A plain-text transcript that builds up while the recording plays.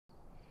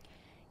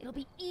It'll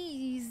be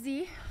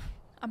easy.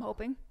 I'm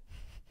hoping.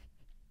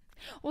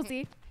 We'll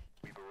see.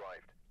 We've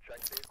arrived. Check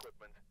the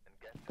equipment and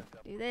get set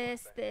up. Do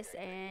this, this,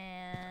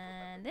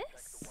 and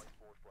this.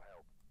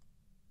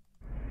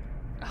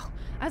 Oh,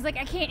 I was like,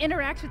 I can't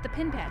interact with the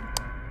pin pad.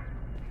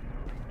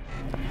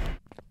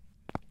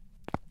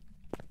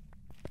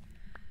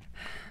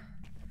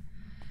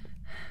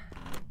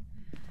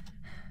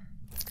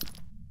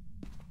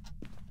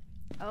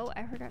 Oh,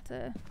 I forgot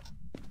to...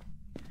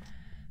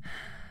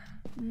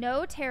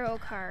 No tarot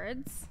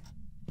cards.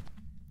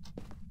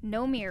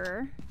 No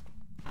mirror.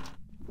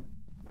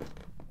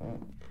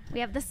 We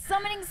have the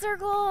summoning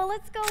circle.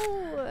 Let's go.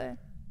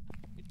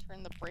 You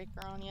turned the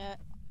breaker on yet?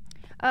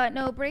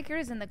 No, breaker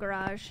is in the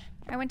garage.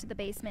 I went to the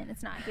basement.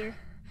 It's not here.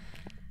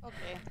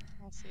 Okay,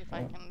 I'll see if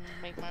I can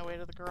make my way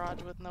to the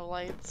garage with no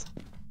lights.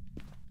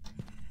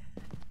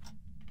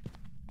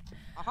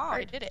 Aha,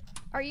 I did it.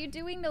 Are you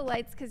doing the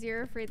lights because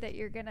you're afraid that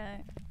you're gonna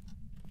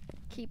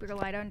keep your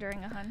light on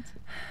during a hunt?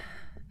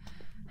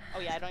 Oh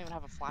yeah, I don't even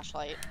have a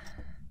flashlight.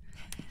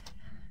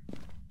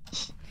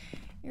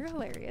 You're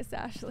hilarious,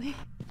 Ashley.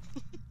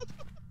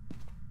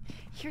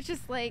 You're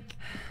just like...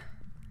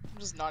 I'm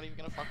just not even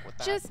gonna fuck with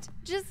that.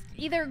 Just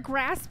either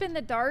grasp in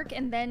the dark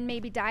and then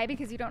maybe die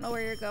because you don't know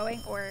where you're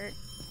going, or...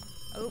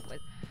 Oh, I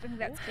think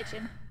that's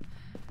kitchen.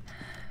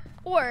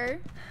 Or...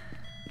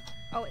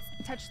 Oh, it's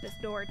touched this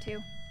door, too.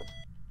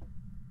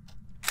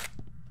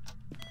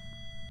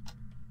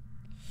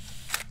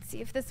 Let's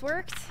see if this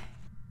worked.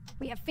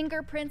 We have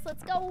fingerprints.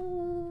 Let's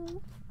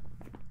go!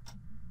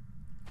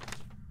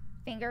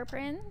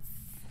 Fingerprints.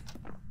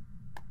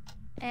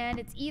 And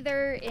it's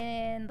either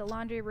in the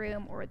laundry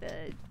room or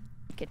the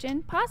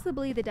kitchen.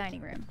 Possibly the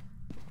dining room.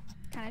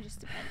 Kind of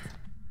just depends.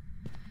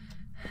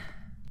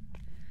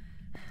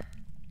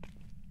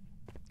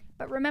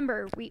 But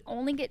remember, we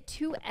only get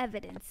 2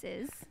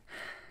 evidences.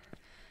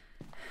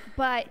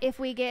 But if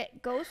we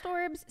get ghost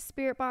orbs,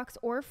 spirit box,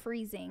 or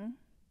freezing,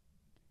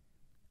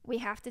 we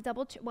have to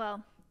double check.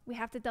 Well, we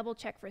have to double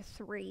check for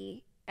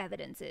 3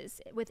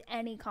 evidences with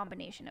any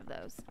combination of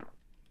those.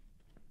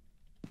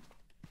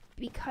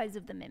 Because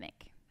of the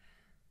mimic.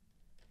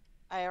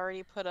 I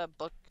already put a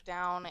book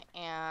down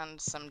and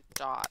some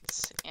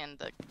dots in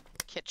the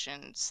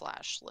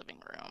kitchen/living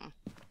room.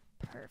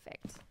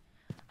 Perfect.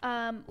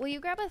 Will you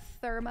grab a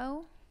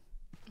thermo?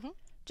 Mm-hmm.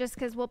 Just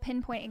because we'll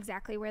pinpoint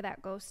exactly where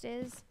that ghost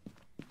is.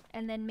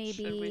 And then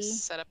maybe... Should we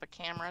set up a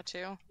camera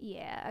too?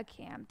 Yeah, a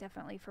cam,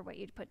 definitely, for what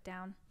you'd put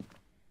down.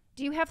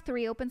 Do you have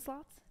 3 open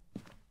slots?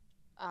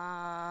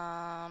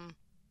 I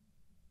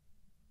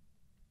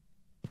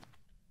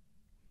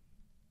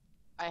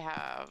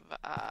have,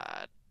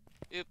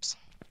 oops.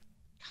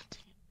 God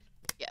dang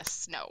it.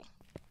 Yes, no.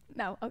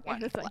 No, okay, 1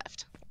 that's fine.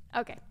 left.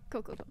 Okay,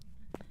 cool.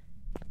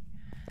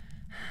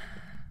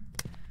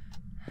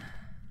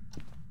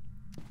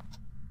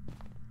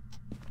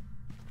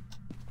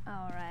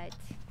 Alright.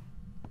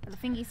 Are the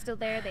fingies still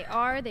there? They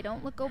are. They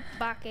don't look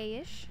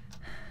Obake-ish.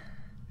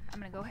 I'm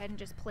gonna go ahead and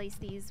just place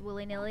these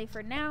willy-nilly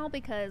for now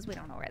because we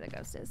don't know where the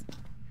ghost is.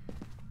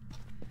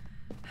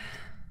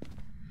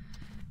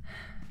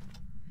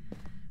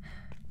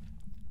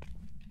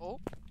 Oh.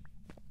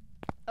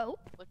 Oh.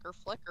 Flicker,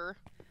 flicker.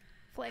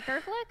 Flicker,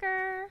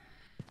 flicker.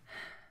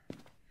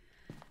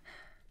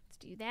 Let's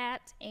do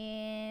that.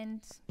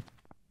 And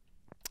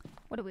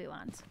what do we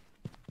want?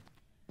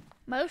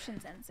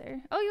 Motion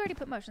sensor. Oh, you already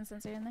put motion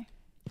sensor in there.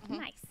 Mm-hmm.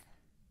 Nice.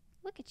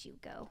 Look at you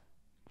go.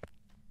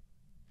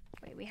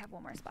 Wait, we have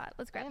one more spot.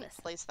 Let's I grab didn't this.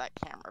 place that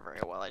camera very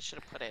well. I should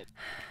have put it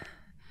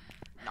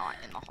not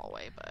in the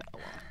hallway, but oh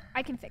well.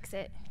 I can fix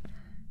it.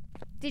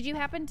 Did you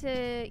happen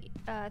to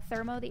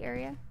thermo the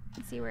area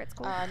and see where it's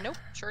cold? Nope,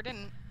 sure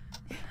didn't.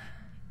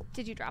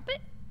 Did you drop it?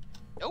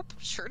 Nope,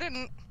 sure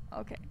didn't.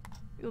 Okay.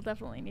 You'll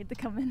definitely need to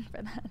come in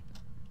for that.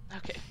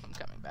 Okay, I'm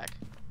coming back.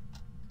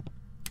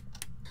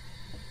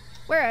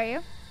 Where are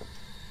you?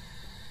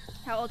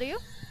 How old are you?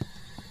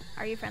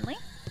 Are you friendly?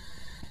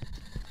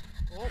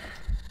 Oh.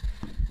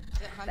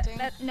 Is it hunting?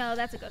 No,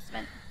 that's a ghost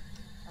event.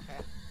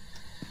 Okay.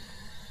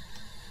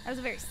 That was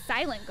a very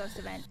silent ghost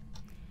event.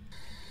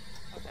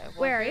 Okay, well,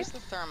 Where are here's you? the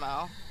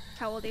thermo.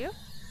 How old are you?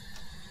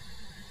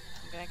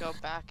 I'm gonna go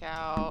back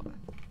out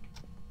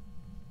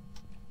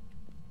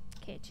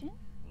Kitchen.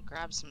 and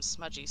grab some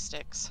smudgy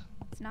sticks.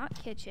 It's not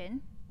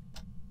kitchen.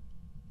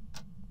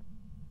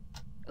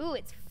 Ooh,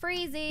 it's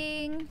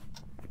freezing.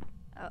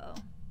 Uh-oh.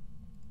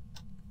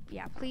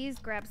 Yeah, please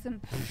grab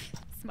some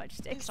smudge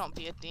sticks. Please don't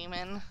be a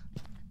demon.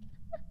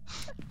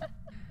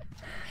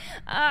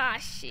 Ah,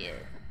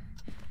 shit.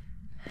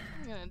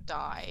 I'm gonna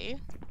die.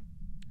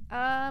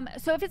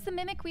 So if it's the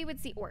mimic, we would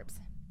see orbs.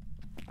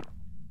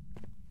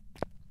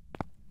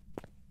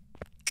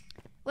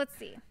 Let's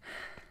see.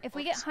 If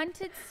we get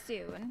hunted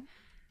soon...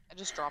 I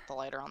just dropped the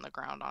lighter on the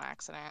ground on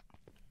accident.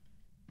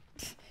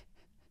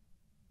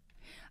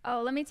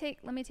 Oh, let me take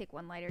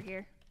one lighter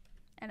here.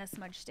 And a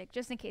smudge stick,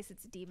 just in case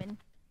it's a demon.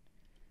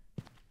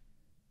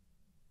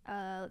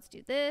 Let's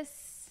do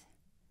this.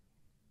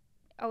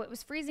 Oh, it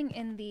was freezing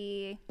in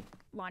the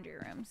laundry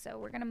room, so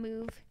we're gonna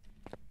move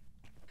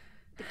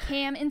the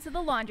cam into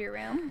the laundry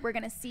room. We're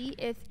gonna see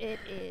if it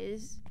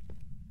is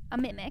a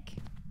mimic.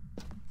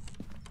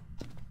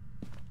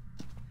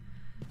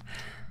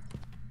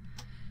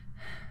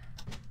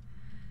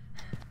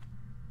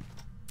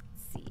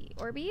 Let's see,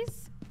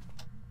 Orbeez?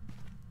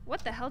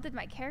 What the hell did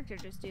my character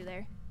just do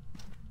there?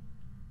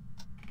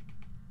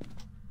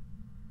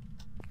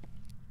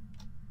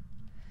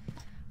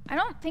 I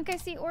don't think I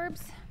see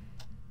orbs.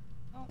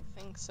 I don't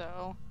think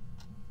so.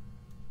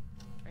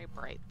 Very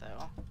bright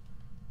though.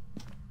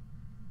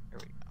 Here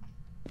we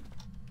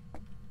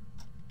go.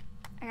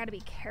 I gotta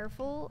be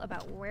careful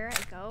about where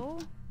I go.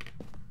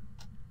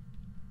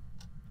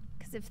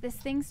 Because if this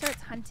thing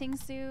starts hunting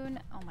soon,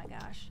 oh my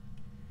gosh.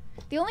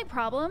 The only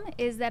problem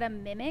is that a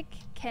mimic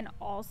can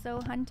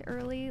also hunt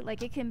early.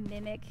 Like it can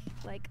mimic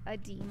like a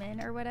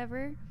demon or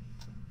whatever.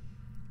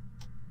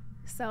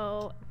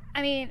 So,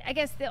 I mean, I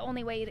guess the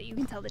only way that you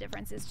can tell the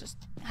difference is just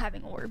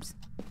having orbs.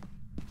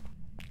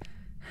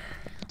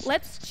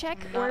 Let's check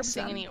I'm not orbs.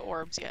 seeing any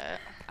orbs yet.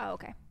 Oh,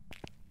 okay.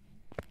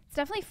 It's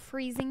definitely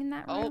freezing in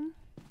that room.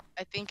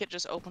 I think it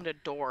just opened a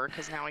door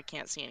because now I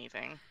can't see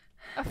anything.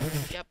 Oh.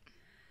 Yep.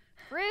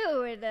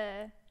 Rude.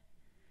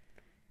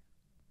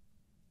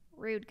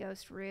 Rude,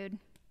 ghost, rude.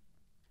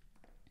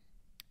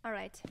 All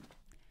right.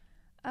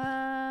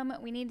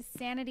 We need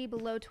sanity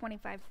below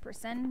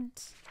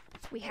 25%.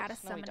 We had a No,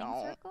 we summoning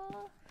don't.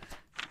 circle.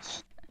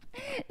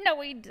 No,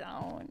 we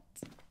don't.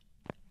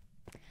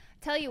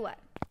 Tell you what,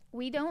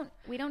 we don't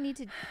need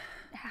to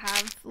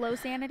have low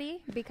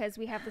sanity because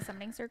we have the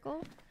summoning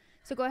circle.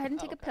 So go ahead and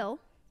take a pill.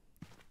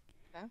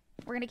 Okay.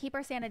 We're gonna keep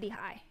our sanity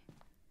high.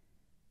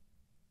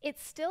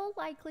 It's still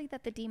likely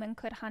that the demon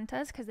could hunt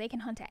us because they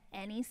can hunt at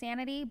any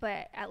sanity,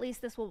 but at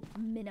least this will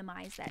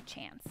minimize that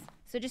chance.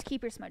 So just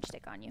keep your smudge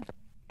stick on you.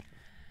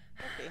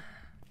 Okay.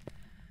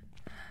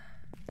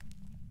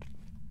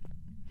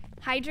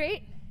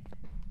 Hydrate.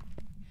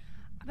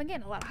 I've been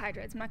getting a lot of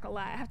hydrates, I'm not gonna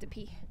lie, I have to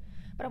pee.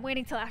 But I'm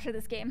waiting till after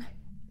this game.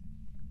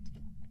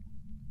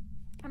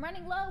 I'm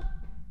running low.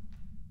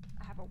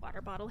 I have a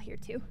water bottle here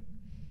too.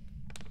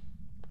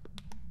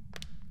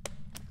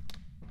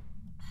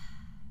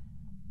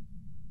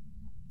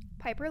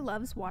 Piper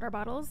loves water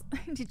bottles.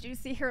 Did you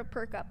see her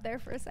perk up there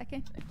for a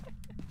second?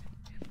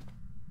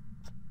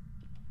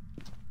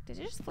 Did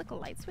you just flick a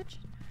light switch?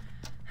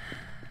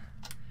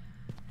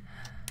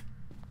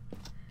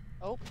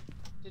 Oh,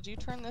 did you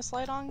turn this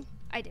light on?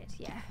 I did,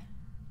 yeah.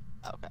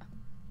 Okay.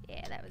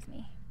 Yeah, that was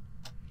me.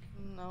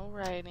 No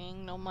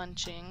writing, no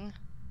munching.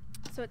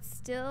 So it's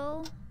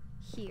still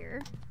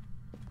here.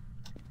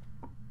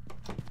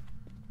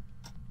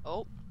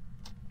 Oh.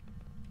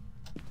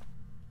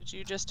 Did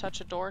you just touch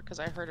a door? Because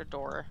I heard a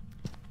door.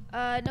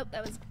 Nope,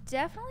 that was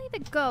definitely the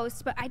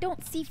ghost, but I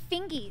don't see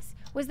fingies.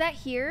 Was that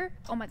here?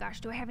 Oh my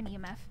gosh, do I have an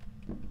EMF?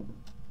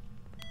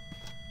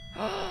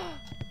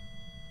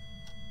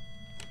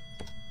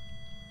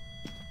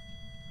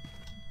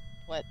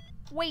 What?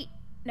 Wait,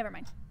 never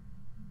mind.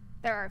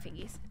 There are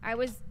fingies. I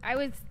was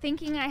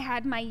thinking I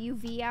had my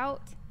UV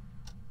out,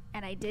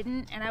 and I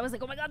didn't, and I was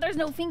like, oh my god, there's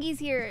no fingies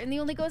here, and the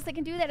only ghost that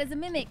can do that is a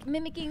mimic,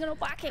 mimicking an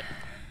obake.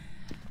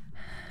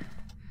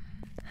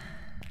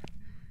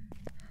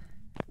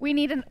 We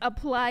need an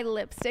apply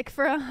lipstick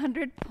for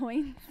 100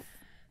 points.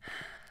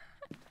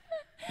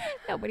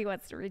 Nobody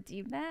wants to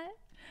redeem that.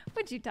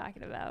 What you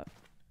talking about?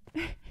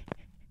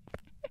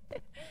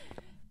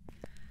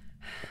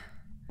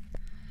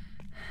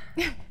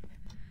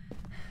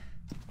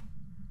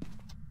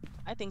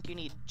 I think you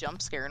need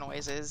jump scare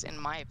noises, in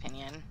my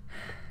opinion.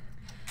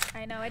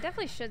 I know, I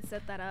definitely should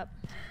set that up.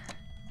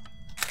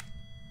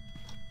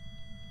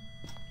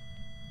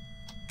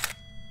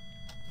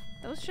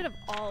 Those should have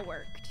all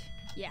worked.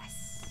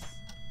 Yes.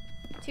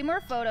 2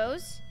 more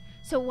photos.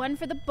 So 1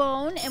 for the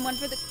bone and 1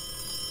 for the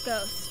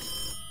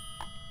ghost.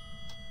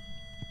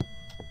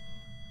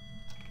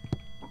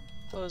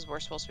 Suppose we're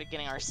supposed to be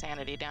getting our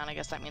sanity down. I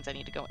guess that means I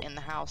need to go in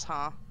the house,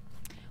 huh?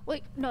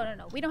 Wait,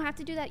 no. We don't have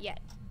to do that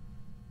yet.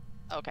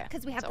 Okay.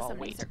 Because we have so the I'll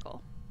summoning wait.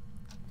 circle.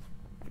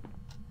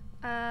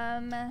 I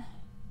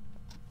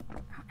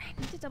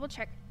need to double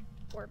check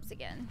orbs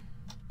again.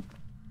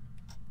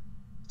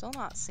 Still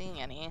not seeing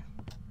any.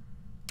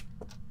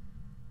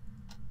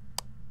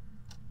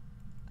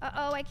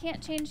 Uh-oh, I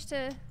can't change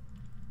to...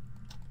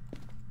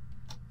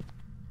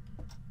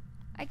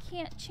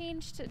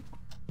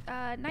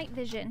 night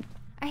vision.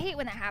 I hate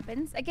when that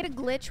happens. I get a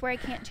glitch where I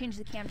can't change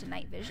the cam to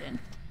night vision.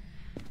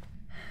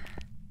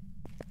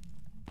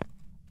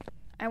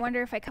 I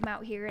wonder if I come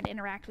out here and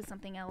interact with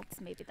something else,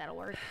 maybe that'll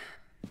work.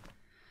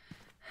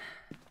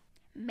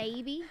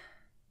 Maybe.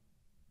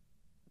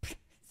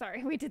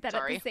 Sorry, we did that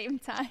at the same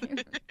time.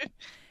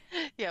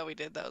 Yeah, we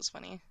did. That was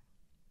funny.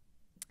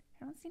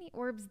 I don't see any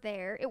orbs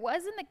there. It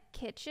was in the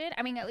kitchen.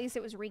 I mean, at least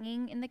it was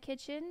ringing in the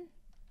kitchen.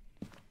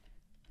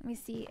 Let me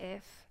see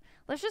if...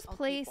 Let's just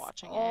place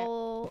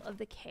all of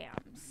the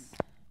cams.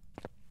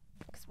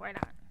 Because why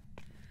not?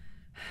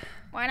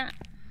 Why not?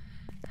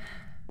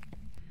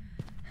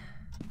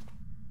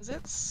 Is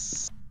it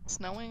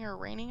snowing or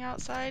raining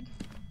outside?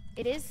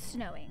 It is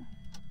snowing.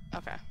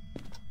 Okay.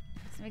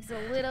 So Makes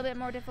it a little bit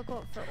more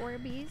difficult for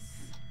Orbeez.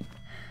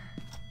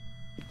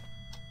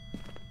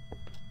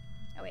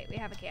 Oh wait, we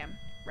have a cam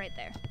right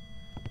there.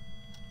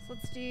 So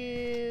let's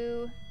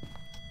do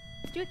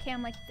a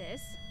cam like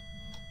this.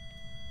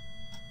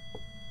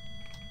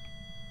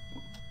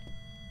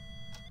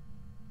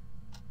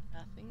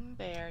 Nothing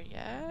there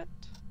yet.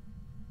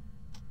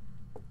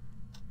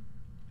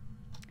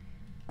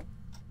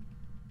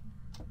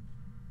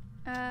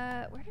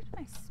 Where did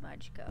my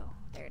smudge go?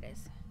 There it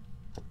is.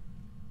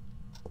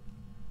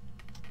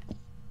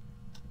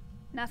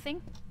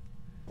 Nothing?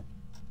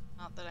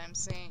 Not that I'm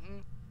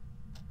seeing.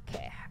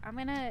 Okay, I'm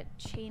gonna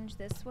change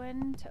this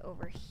one to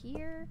over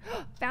here.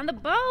 Found the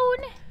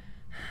bone!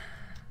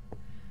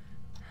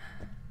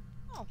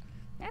 Oh.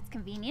 That's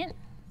convenient.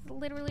 It's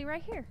literally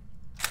right here.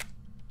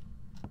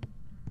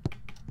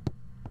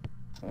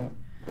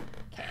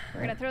 Okay,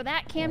 we're gonna throw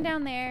that cam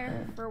down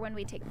there for when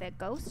we take the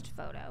ghost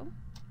photo.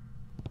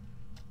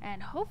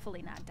 And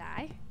hopefully not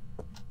die.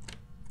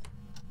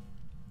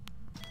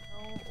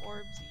 No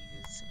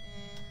orbsies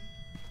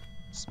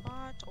in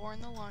spot or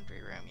in the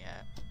laundry room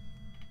yet.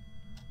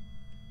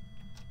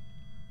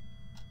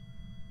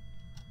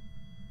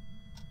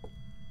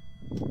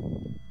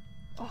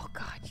 Oh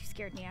god, you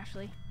scared me,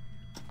 Ashley.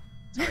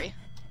 Sorry.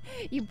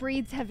 You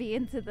breathed heavy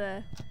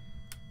into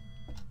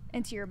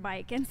your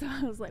mic, and so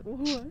I was like,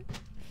 what?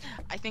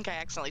 I think I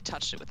accidentally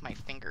touched it with my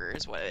finger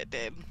is what it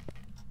did.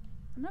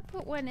 I'm gonna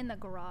put one in the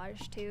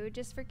garage too,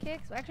 just for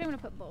kicks. Well, actually, I'm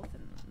gonna put both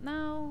in.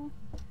 No.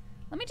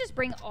 Let me just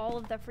bring all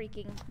of the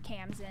freaking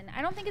cams in.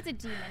 I don't think it's a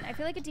demon. I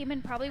feel like a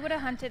demon probably would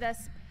have hunted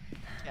us,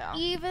 Yeah.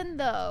 even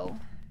though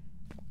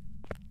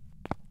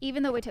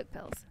we took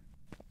pills.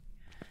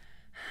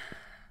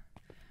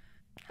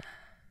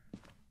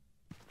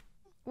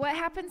 What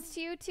happens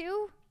to you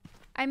too?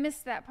 I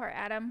missed that part,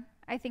 Adam.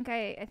 I think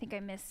I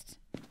missed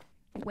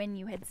when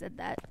you had said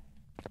that.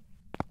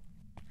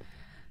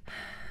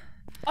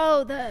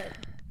 Oh,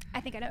 I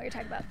think I know what you're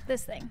talking about.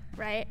 This thing,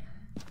 right?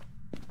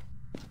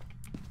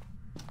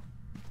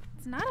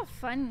 It's not a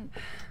fun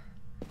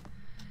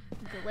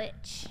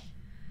glitch.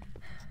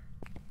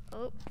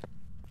 Oh.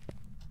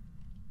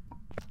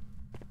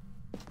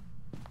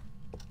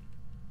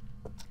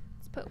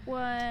 Let's put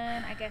one,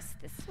 I guess,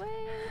 this way.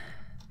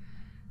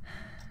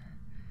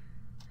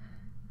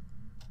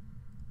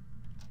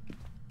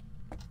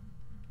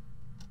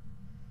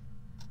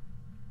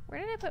 Where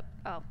did I put...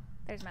 Oh,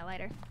 there's my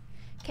lighter.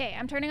 Okay,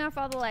 I'm turning off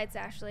all the lights,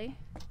 Ashley.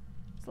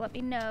 So let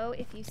me know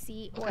if you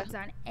see orbs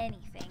on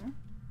anything.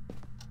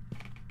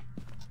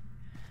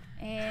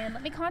 And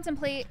let me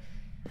contemplate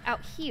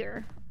out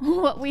here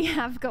what we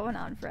have going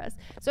on for us.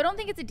 So I don't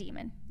think it's a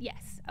demon.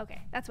 Yes.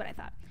 Okay, that's what I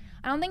thought.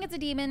 I don't think it's a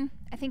demon.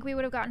 I think we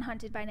would have gotten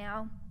hunted by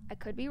now. I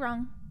could be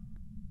wrong.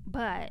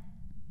 But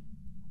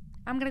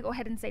I'm going to go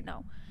ahead and say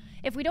no.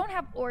 If we don't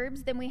have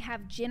orbs, then we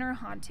have Jinn or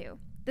Hantu.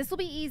 This will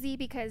be easy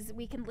because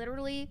we can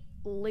literally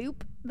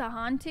loop the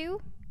Hantu.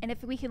 And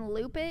if we can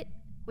loop it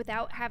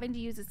without having to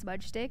use a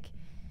smudge stick,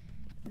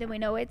 then we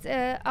know it's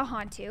a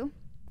Hantu.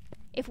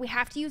 If we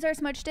have to use our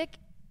smudge stick,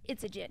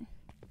 it's a Jinn.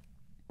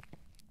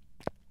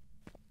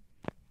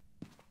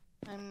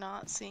 I'm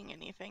not seeing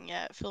anything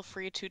yet. Feel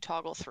free to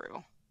toggle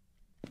through.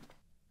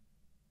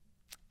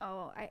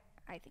 Oh, I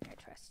think I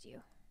trust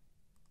you.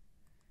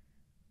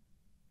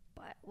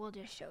 But we'll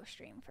just show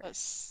stream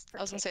first.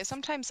 I was going to say,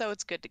 sometimes though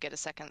it's good to get a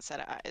second set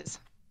of eyes.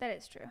 That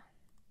is true.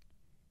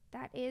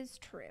 That is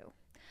true.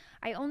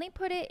 I only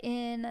put it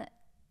in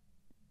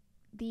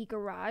the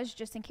garage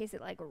just in case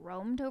it like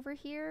roamed over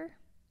here.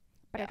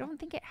 But yeah. I don't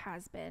think it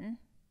has been.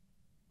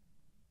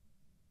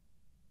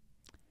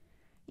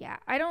 Yeah,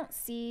 I don't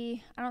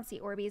see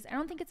Orbeez. I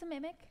don't think it's a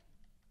mimic.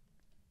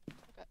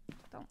 Okay.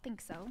 Don't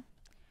think so.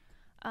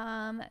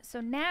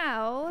 So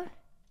now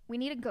we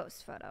need a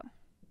ghost photo.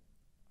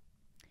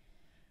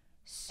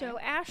 So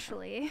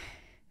Ashley,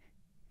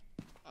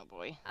 oh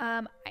boy.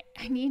 I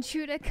need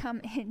you to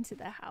come into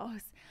the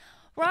house.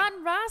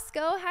 Ron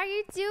Roscoe, how are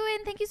you doing?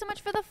 Thank you so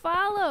much for the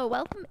follow.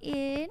 Welcome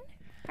in.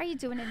 How are you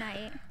doing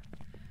tonight?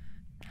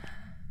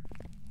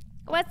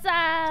 What's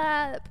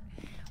up?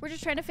 We're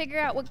just trying to figure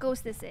out what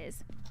ghost this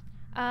is.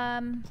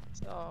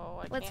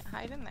 So I can't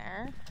hide in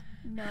there.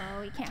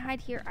 No, you can't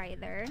hide here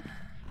either.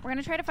 We're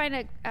gonna try to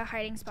find a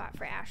hiding spot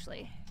for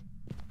Ashley,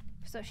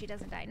 so she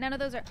doesn't die. None of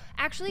those are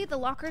actually the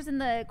lockers in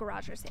the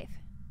garage are safe.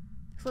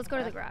 So let's go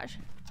to the garage.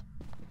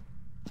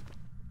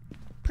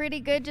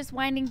 Pretty good, just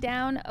winding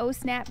down. Oh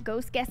snap,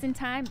 ghost guessing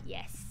time.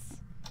 Yes,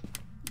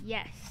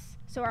 yes.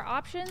 So our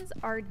options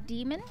are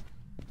demon,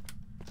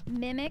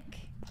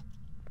 mimic,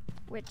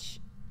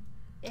 which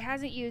it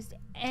hasn't used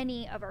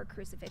any of our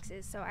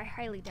crucifixes, so I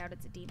highly doubt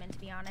it's a demon, to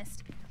be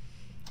honest.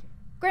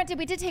 Granted,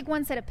 we did take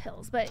one set of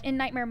pills, but in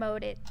nightmare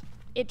mode,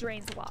 it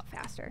drains a lot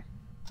faster.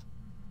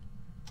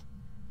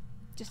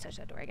 Just touch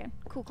that door again.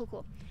 Cool, cool,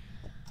 cool.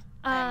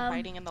 I'm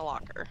hiding in the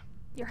locker.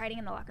 You're hiding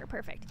in the locker.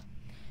 Perfect.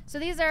 So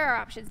these are our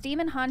options.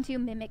 Demon,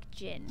 Hantu, Mimic,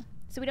 Jinn.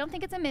 So we don't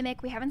think it's a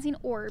Mimic. We haven't seen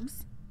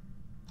orbs.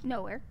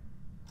 Nowhere.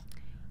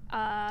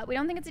 We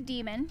don't think it's a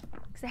demon,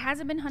 because it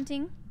hasn't been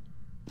hunting,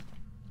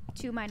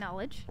 to my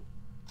knowledge.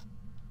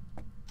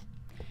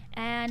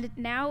 And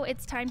now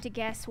it's time to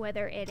guess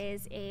whether it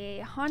is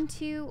a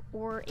Hantu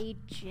or a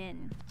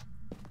Jinn.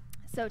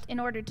 So in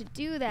order to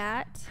do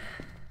that,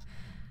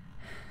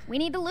 we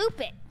need to loop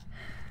it.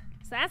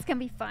 So that's gonna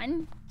be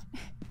fun.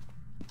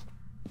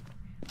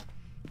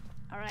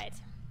 All right.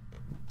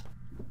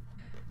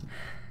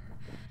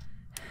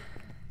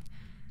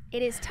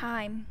 It is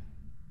time.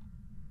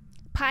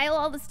 Pile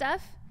all the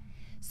stuff.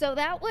 So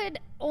that would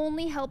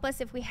only help us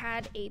if we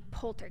had a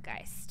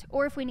poltergeist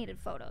or if we needed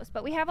photos.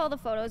 But we have all the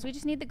photos. We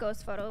just need the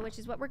ghost photo, which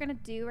is what we're gonna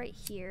do right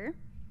here.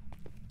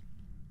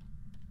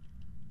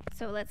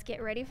 So let's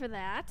get ready for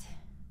that.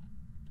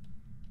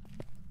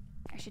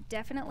 I should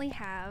definitely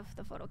have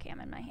the photo cam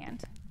in my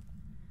hand.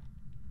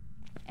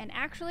 And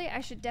actually, I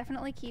should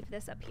definitely keep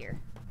this up here.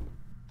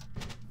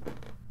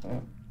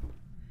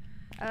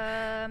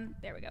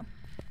 There we go.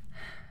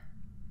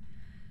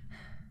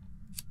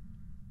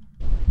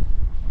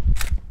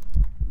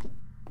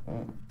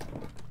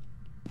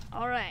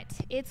 All right,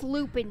 it's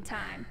looping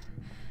time.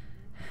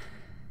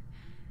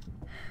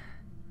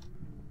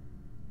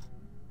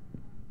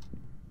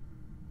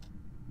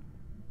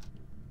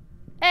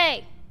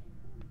 Hey!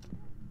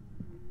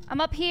 I'm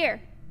up here.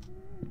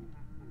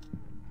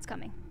 It's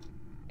coming.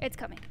 It's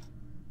coming.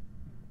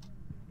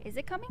 Is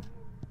it coming?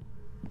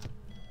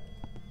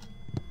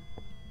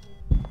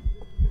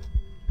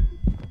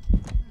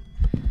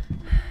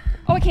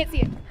 Oh, I can't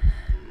see it.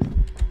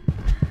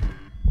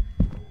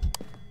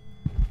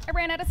 I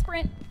ran out of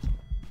sprint.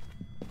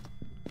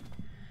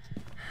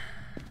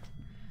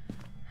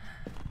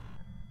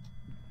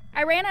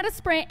 I ran out of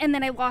sprint and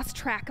then I lost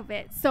track of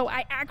it. So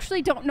I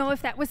actually don't know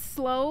if that was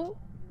slow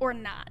or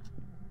not.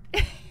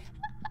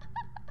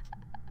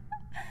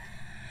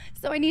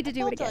 So I need to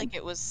do it again. I felt like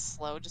it was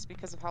slow just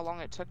because of how long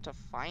it took to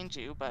find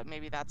you, but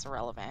maybe that's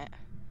irrelevant.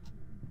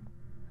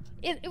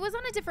 It was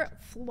on a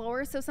different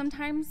floor, so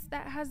sometimes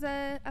that has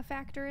a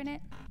factor in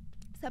it.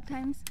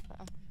 Sometimes.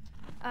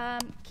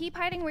 Keep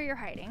hiding where you're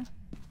hiding.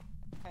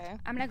 Okay.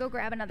 I'm gonna go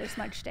grab another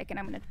smudge stick and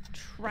I'm gonna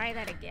try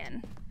that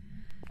again.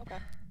 Okay.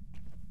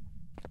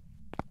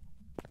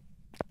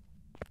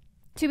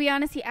 To be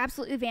honest, he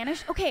absolutely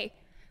vanished. Okay,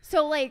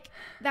 so like,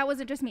 that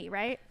wasn't just me,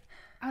 right?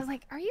 I was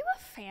like, are you a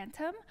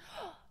phantom?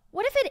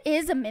 What if it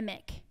is a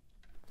mimic?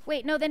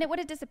 Wait, no, then it would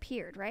have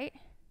disappeared, right?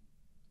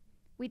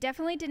 We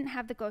definitely didn't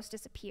have the ghost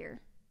disappear.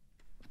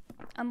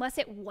 Unless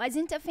it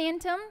wasn't a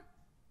phantom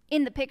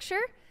in the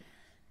picture.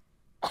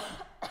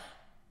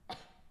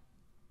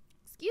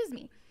 Excuse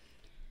me.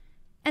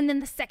 And then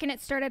the second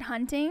it started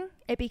hunting,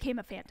 it became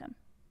a phantom.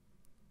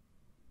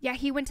 Yeah,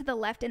 he went to the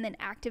left and then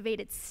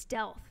activated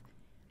stealth.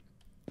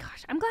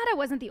 Gosh, I'm glad I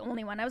wasn't the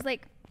only one. I was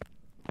like,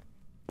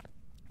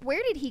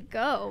 where did he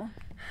go?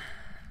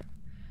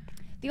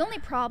 The only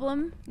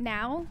problem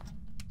now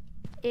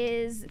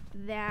is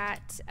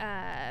that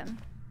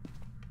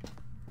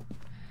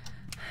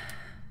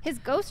his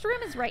ghost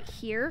room is right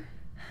here.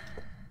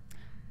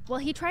 Well,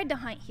 he tried to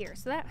hunt here,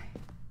 so that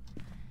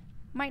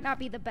might not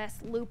be the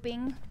best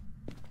looping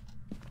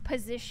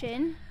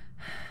position.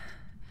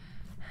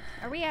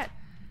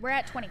 We're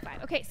at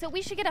 25. Okay, so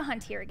we should get a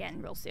hunt here again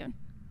real soon.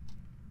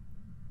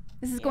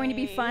 This is going to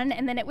be fun,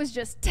 and then it was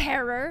just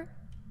terror.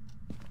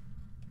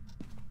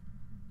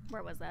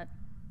 Where was that?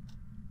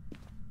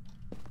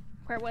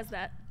 Where was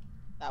that?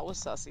 That was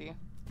sussy.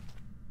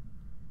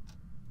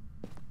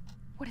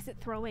 What is it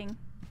throwing?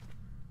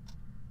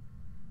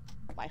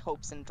 My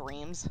hopes and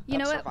dreams You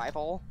know of what?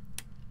 survival.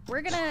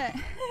 We're gonna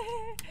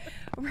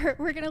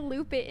we're gonna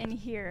loop it in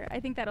here.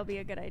 I think that'll be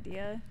a good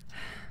idea.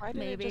 Why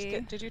did it just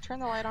get, did you turn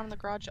the light on in the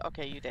garage?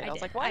 Okay, you did. I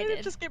was like, I why did it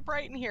did. just get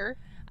bright in here?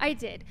 I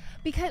did.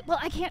 Because, well,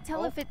 I can't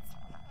tell if it's...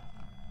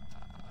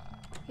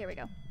 Here we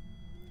go.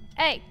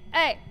 Hey,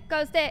 hey,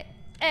 ghost it,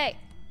 hey.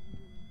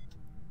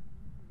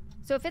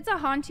 So if it's a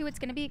Hantu, it's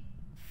gonna be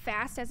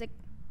fast as it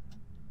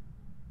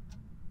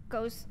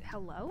goes.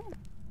 Hello?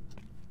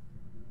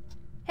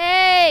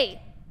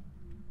 Hey!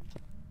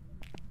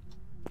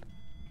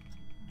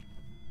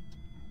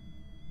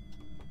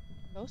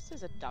 Ghost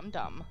is a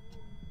dum-dum.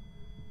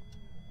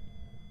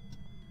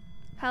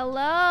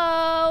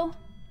 Hello?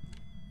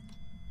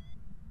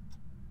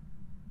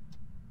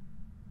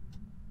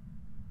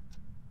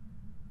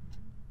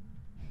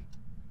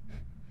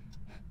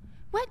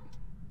 What?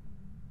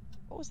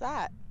 What was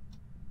that?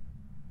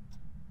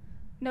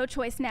 No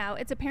choice now.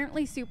 It's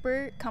apparently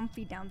super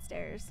comfy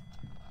downstairs.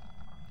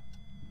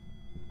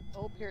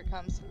 Oh, here it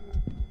comes.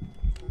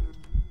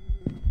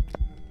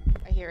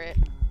 I hear it.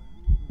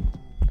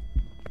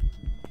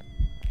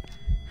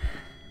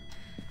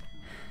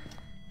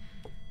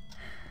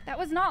 That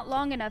was not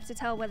long enough to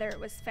tell whether it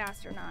was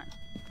fast or not.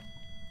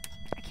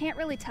 I can't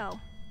really tell.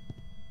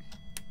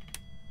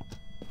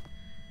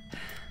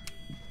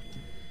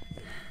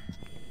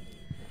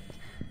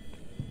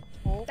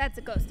 Oh. That's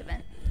a ghost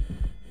event.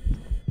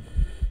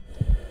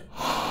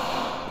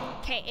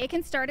 Okay, it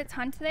can start its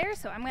hunt there,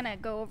 so I'm gonna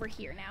go over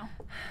here now.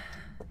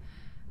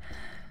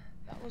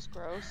 That was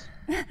gross.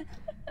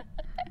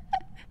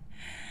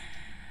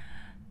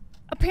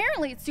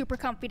 Apparently it's super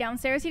comfy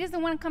downstairs. He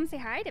doesn't want to come say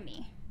hi to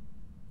me.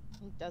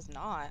 He does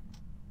not.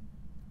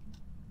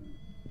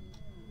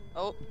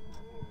 Oh,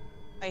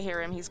 I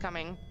hear him. He's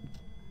coming.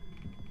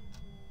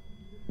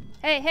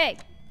 Hey, hey.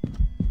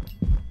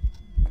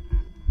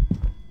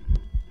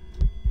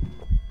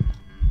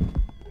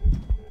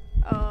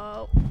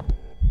 Oh.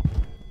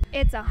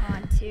 It's a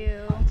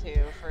Hantu.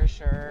 Too, for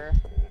sure.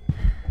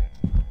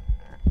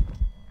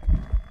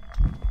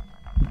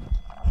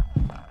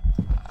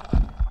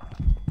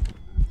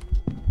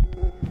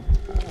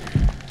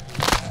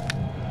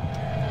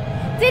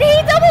 Did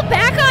he double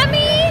back on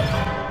me?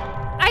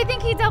 I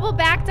think he double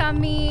backed on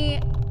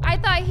me. I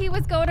thought he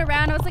was going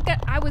around. I was like,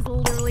 I was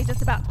literally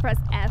just about to press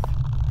F.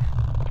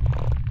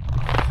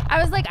 I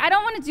was like, I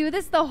don't want to do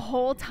this the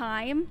whole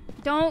time.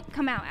 Don't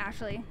come out,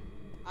 Ashley.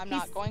 I'm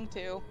not going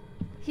to.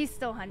 He's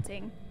still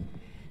hunting.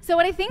 So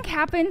what I think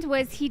happened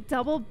was he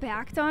double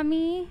backed on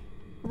me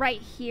right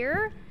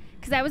here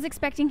because I was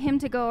expecting him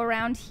to go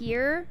around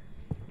here.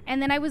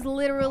 And then I was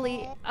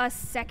literally a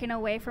second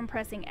away from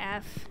pressing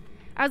F.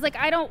 I was like,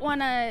 I don't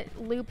want to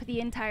loop the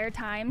entire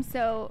time,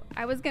 so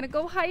I was going to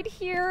go hide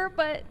here,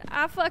 but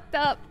I fucked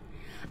up.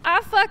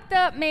 I fucked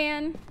up,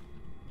 man.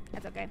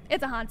 That's okay.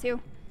 It's a Hantu.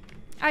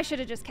 I should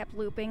have just kept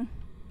looping.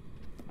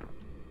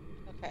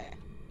 Okay.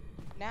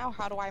 Now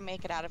how do I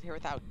make it out of here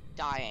without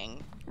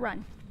dying?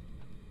 Run.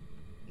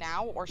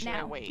 Now, or should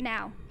I wait?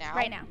 Now. Now?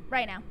 Right now.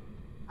 Right now.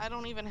 I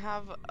don't even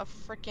have a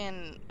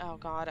freaking... Oh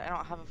god, I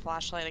don't have a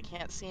flashlight. I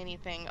can't see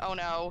anything. Oh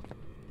no.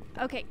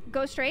 Okay,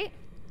 go straight.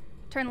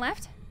 Turn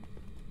left.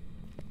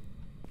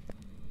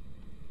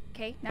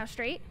 Okay, now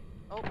straight.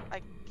 Oh,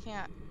 I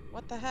can't.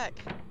 What the heck?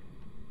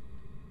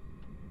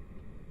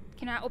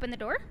 Can I open the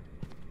door?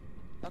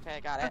 Okay, I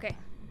got it. Okay.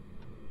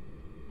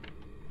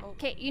 Oh.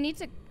 Okay, you need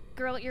to...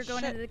 Girl, you're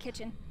going Shit. into the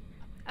kitchen.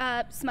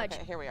 Smudge.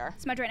 Okay, here we are.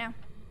 Smudge right now.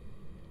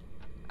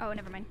 Oh,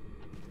 never mind.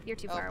 You're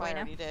too far I away now.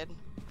 already did.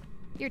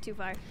 You're too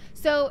far.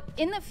 So,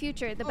 in the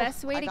future, the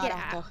best way I to got get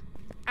out,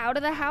 out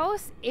of the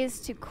house is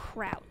to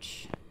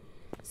crouch.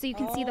 So you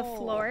can see the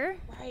floor.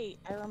 Right.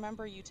 I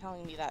remember you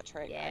telling me that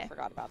trick. Yeah. I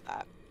forgot about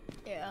that.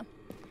 Yeah.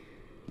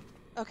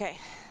 Okay.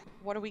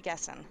 What are we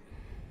guessing?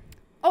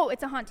 Oh,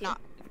 it's a Hantu.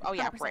 Not, oh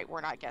yeah, 100%. right.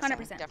 We're not guessing.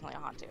 100%. Definitely a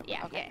Hantu.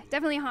 Yeah, Okay. yeah.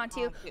 Definitely a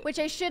Hantu, Hantu. which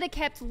I should have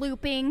kept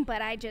looping,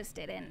 but I just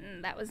didn't,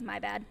 and that was my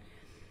bad.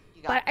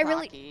 You got But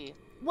cocky.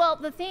 Well,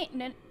 the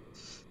thing...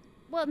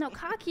 No,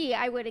 cocky,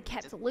 I would have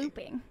kept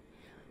looping.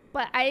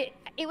 But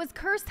it was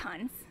cursed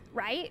hunts,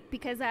 right?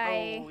 Because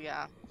Oh,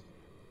 yeah.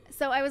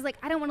 So I was like,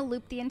 I don't want to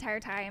loop the entire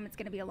time. It's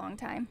going to be a long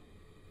time.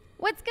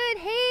 What's good,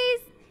 Hayes?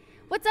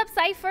 What's up,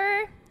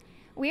 Cypher?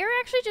 We are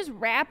actually just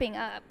wrapping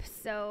up,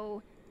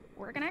 so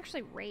we're going to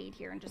actually raid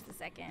here in just a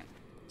second.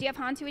 Do you have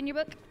Hantu in your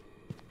book?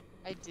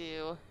 I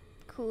do.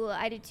 Cool,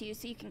 I do too.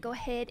 So you can go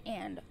ahead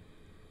and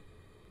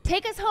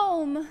take us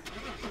home.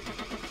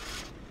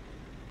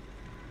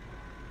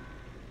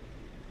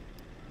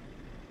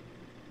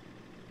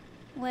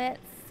 Let's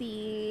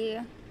see.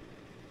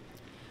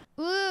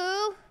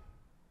 Ooh.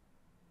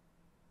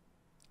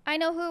 I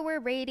know who we're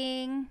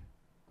raiding.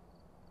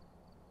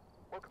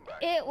 Welcome back.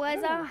 It was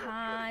a Ooh.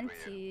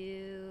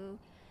 Hantu.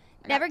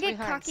 I Never got get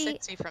cocky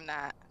 360 from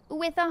that.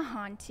 with a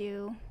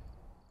Hantu.